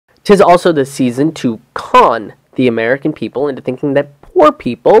'Tis also the season to con the American people into thinking that poor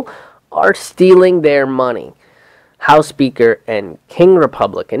people are stealing their money. House Speaker and King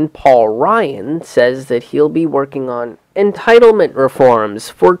Republican Paul Ryan says that he'll be working on entitlement reforms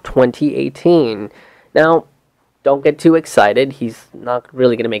for 2018. Now, don't get too excited. He's not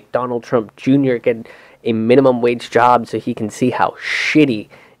really going to make Donald Trump Jr. get a minimum wage job so he can see how shitty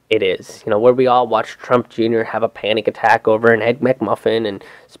it is. You know, where we all watch Trump Jr. have a panic attack over an Egg McMuffin and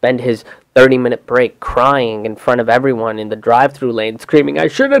spend his 30-minute break crying in front of everyone in the drive-thru lane, screaming, "I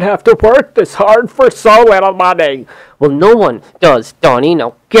shouldn't have to work this hard for so little money." Well, no one does, Donnie.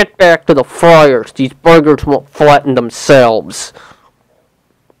 Now get back to the fryers. These burgers won't flatten themselves.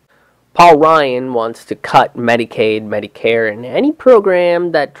 Paul Ryan wants to cut Medicaid, Medicare, and any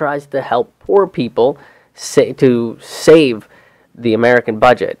program that tries to help poor people to save the American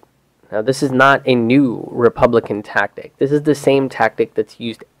budget. Now, this is not a new Republican tactic. This is the same tactic that's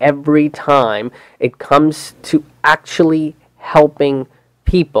used every time it comes to actually helping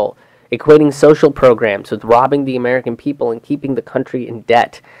people, equating social programs with robbing the American people and keeping the country in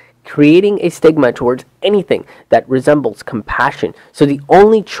debt, creating a stigma towards anything that resembles compassion. So the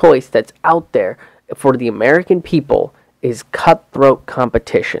only choice that's out there for the American people is cutthroat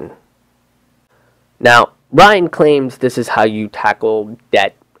competition. Now, Ryan claims this is how you tackle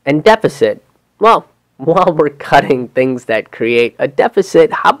debt and deficit. Well, while we're cutting things that create a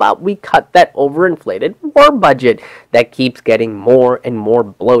deficit, how about we cut that overinflated war budget that keeps getting more and more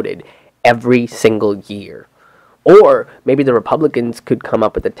bloated every single year? Or maybe the Republicans could come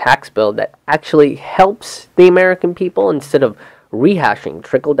up with a tax bill that actually helps the American people instead of rehashing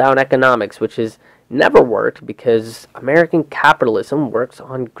Trickle Down Economics, which has never worked because American capitalism works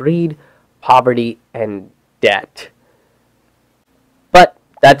on greed, poverty, and debt. But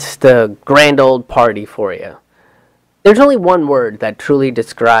that's the grand old party for you. There's only one word that truly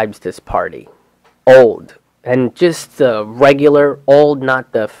describes this party: old. And just the regular old,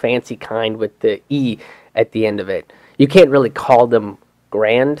 not the fancy kind with the E at the end of it. You can't really call them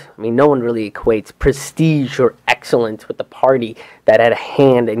grand. I mean, no one really equates prestige or excellence with the party that had a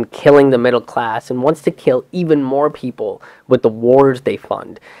hand in killing the middle class and wants to kill even more people with the wars they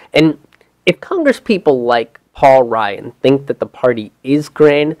fund. And if Congress people like Paul Ryan think that the party is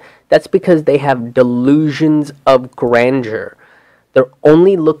grand, that's because they have delusions of grandeur. They're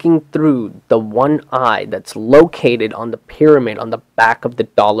only looking through the one eye that's located on the pyramid on the back of the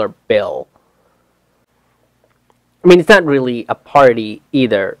dollar bill. I mean, it's not really a party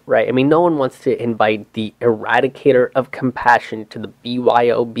either, right? I mean, no one wants to invite the eradicator of compassion to the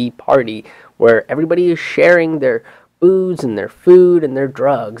BYOB party where everybody is sharing their booze and their food and their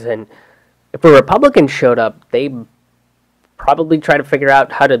drugs. And if a Republican showed up, they'd probably try to figure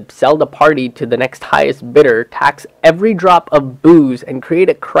out how to sell the party to the next highest bidder, tax every drop of booze, and create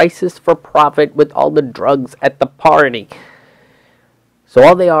a crisis for profit with all the drugs at the party. So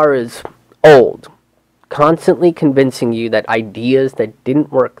all they are is old, constantly convincing you that ideas that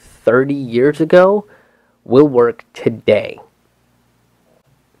didn't work 30 years ago will work today.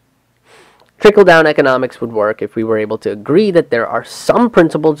 Trickle-down economics would work if we were able to agree that there are some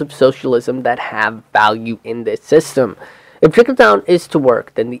principles of socialism that have value in this system. If trickle-down is to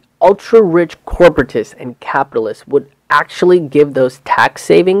work, then the ultra-rich corporatists and capitalists would actually give those tax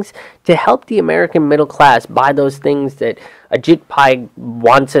savings to help the American middle class buy those things that Ajit Pai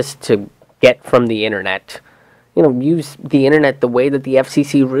wants us to get from the internet. You know, use the internet the way that the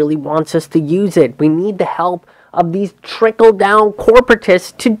FCC really wants us to use it. We need the help of these trickle-down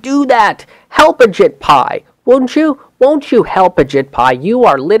corporatists to do that. Help Ajit Pai, won't you? Won't you help Ajit Pai? You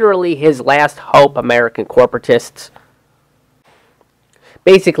are literally his last hope, American corporatists.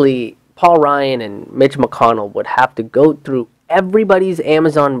 Basically, Paul Ryan and Mitch McConnell would have to go through everybody's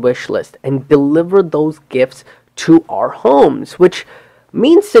Amazon wish list and deliver those gifts to our homes, which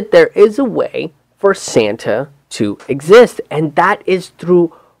means that there is a way for Santa to exist, and that is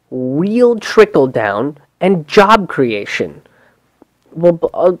through real trickle-down and job creation. Well,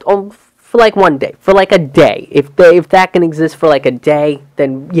 for like one day, for like a day. If that can exist for like a day,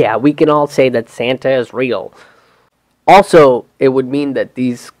 then yeah, we can all say that Santa is real. Also, it would mean that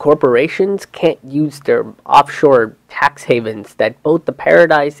these corporations can't use their offshore tax havens that both the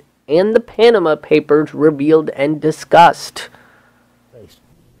Paradise and the Panama Papers revealed and discussed.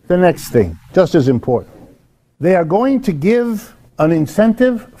 The next thing, just as important, they are going to give an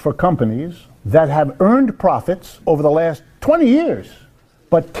incentive for companies that have earned profits over the last 20 years,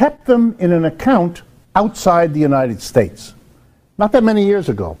 but kept them in an account outside the United States. Not that many years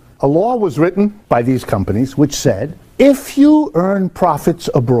ago, a law was written by these companies which said, if you earn profits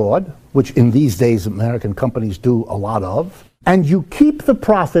abroad, which in these days American companies do a lot of, and you keep the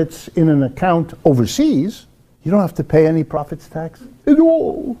profits in an account overseas, you don't have to pay any profits tax at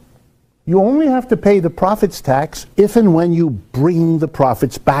all. You only have to pay the profits tax if and when you bring the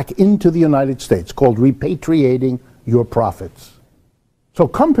profits back into the United States, called repatriating your profits. So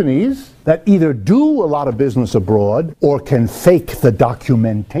companies that either do a lot of business abroad or can fake the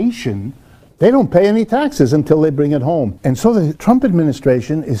documentation, they don't pay any taxes until they bring it home. And so the Trump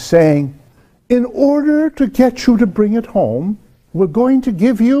administration is saying, in order to get you to bring it home, we're going to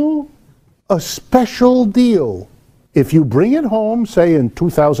give you a special deal. If you bring it home, say in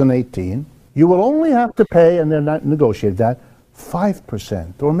 2018, you will only have to pay, and they're not negotiated that,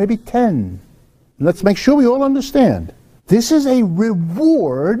 5% or maybe 10%. Let's make sure we all understand. This is a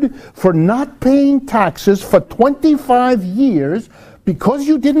reward for not paying taxes for 25 years because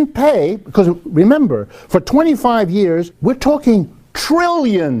you didn't pay, because remember, for 25 years, we're talking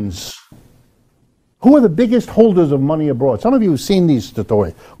trillions. Who are the biggest holders of money abroad? Some of you have seen these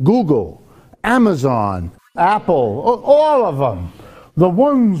stories. Google, Amazon, Apple, all of them. The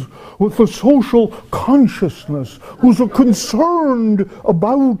ones with the social consciousness, who are concerned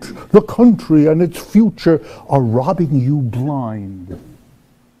about the country and its future, are robbing you blind.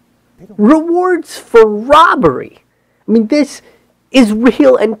 Rewards for robbery. I mean, this is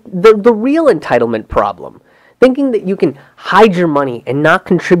real, and the real entitlement problem. Thinking that you can hide your money and not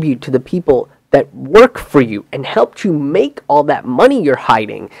contribute to the people that work for you and helped you make all that money you're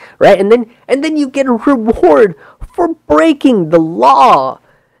hiding, right? And then you get a reward for breaking the law.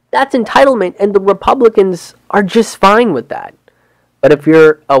 That's entitlement, and the Republicans are just fine with that. But if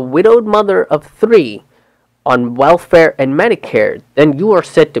you're a widowed mother of 3 on welfare and Medicare, then you are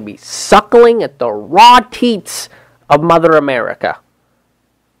said to be suckling at the raw teats of Mother America.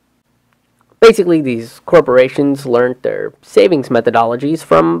 Basically, these corporations learned their savings methodologies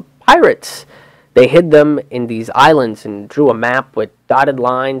from pirates. They hid them in these islands and drew a map with dotted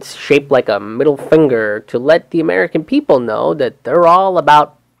lines shaped like a middle finger to let the American people know that they're all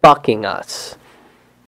about fucking us.